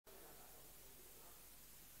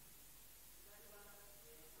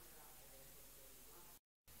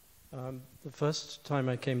The first time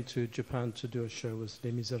I came to Japan to do a show was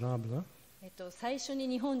Les Miserables, 最初に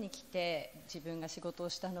日本に来て自分が仕事を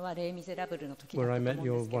したのはレイ・ミゼラブルの時だっ where た I と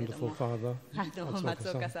met 思うん your ですけれど wonderful も、 father. 松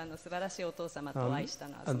岡さんの素晴らしいお父様とお会いした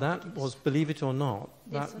のはそ And の that 時で was, し believe it or not,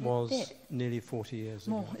 that それって、 was nearly 40 years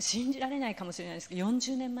た。も ago. う信じられないかもしれないですけど、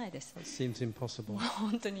40年前です。 That seems impossible. もう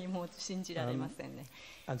本当にもう信じられませんね。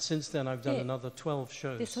And since then, I've done another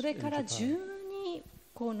 12で、 shows それ in から Japan. 12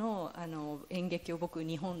個の演劇を僕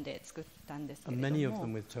日本で作ったんですけ And れ many ど of them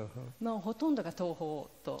も、 with Toho. もうほとんどが東宝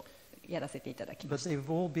とやらせていただきま But した。 they've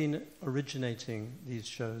all been originating these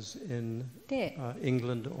shows in で、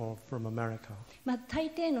England or from America.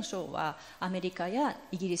 大抵のショーはアメリカや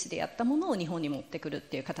イギリスでやったものを日本に持ってくるっ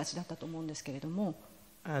ていう形だったと思うんですけれども、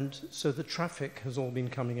 And so the traffic has all been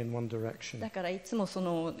coming in one direction. だからいつもそ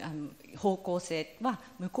の方向性は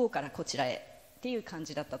向こうからこちらへっていう感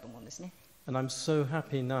じだったと思うんですね。 And I'm so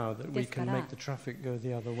happy now that we ですか can ら、 make the traffic go the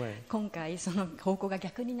other way. 今回その方向が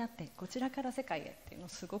逆になってこちらから世界へっていうの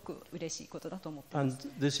すごく嬉しいことだと思ってま And す。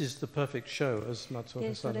 this is the perfect show, as で、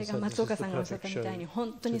 Matsuoka そ san れ said. が This 松 is 岡 the さんがおっしゃっ perfect たみたい show に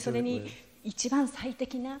本当 to にそ do れ it に with. 一番最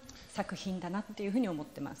適な作品だなっていうふうに思っ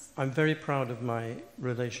てます。 I'm very proud of my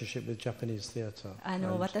relationship with Japanese theatre.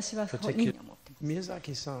 私はそういい particularly と思ってます。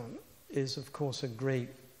 Miyazaki-san is, of course, a great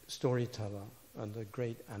storyteller and a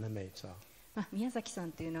great animator. 宮崎さ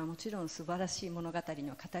んというのはもちろん素晴らしい物語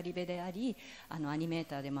の語り部であり、アニメー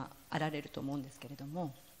ターでもあられると思うんですけれど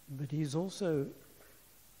も、 But he's also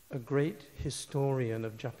a great historian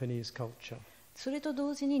of Japanese culture. それと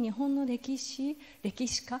同時に日本の歴史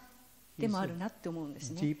家でもあるなって思うんで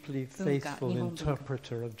すね。 Deeply 文化、 faithful 日本文化。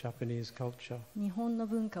 interpreter of Japanese culture. 日本の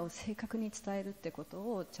文化を正確に伝えるってこと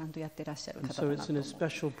をちゃんとやってらっしゃる And 方 so だな it's と an 思う。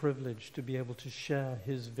 especial privilege to be able to share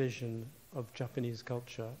his vision of Japanese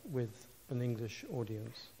culture with an English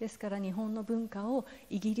audience. ですから日本の文化を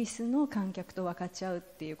イギリスの観客と分かち合うっ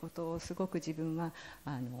ていうことをすごく自分は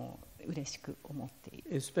嬉しく思ってい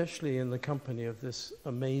る。 Especially in the company of this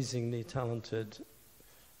amazingly talented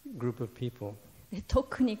group of people. で、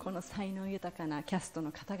特にこの才能豊かなキャスト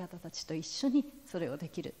の方々たちと一緒にそれをで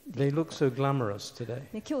きるってい They う look so glamorous today.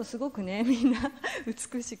 で、今日すごくねみんな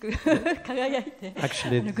美しく輝いて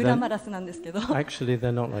Actually, グラマラスなんですけど、 Actually,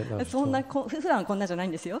 they're not like that. At そんな all. 普段はこんなじゃない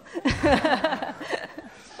んですよ。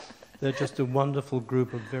 They're just a wonderful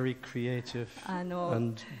group of very creative あの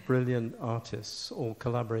and brilliant artists all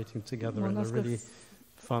collaborating together in a really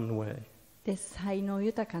fun way. で、才能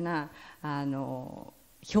豊かな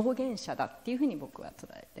表現者だっていうふうに僕は捉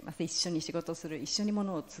えてます。一緒に仕事する、一緒にも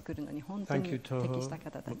のを作るのに本当 Thank に you, 適 Toho, した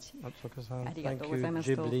方たち。 Matsuoka-san. ありがと Thank うご you, ざいます。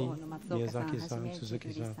東 Ghibli, 宝の松岡さんはじ Miyazaki-san, め、ジブリ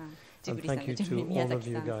Suzuki-san. さん、ジ And ブリさん thank you ジブリ to 宮 all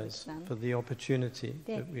崎 of you さん、鈴 guys 木さん for the opportunity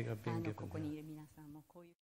で、 that we have been こ given こに here. いる皆さん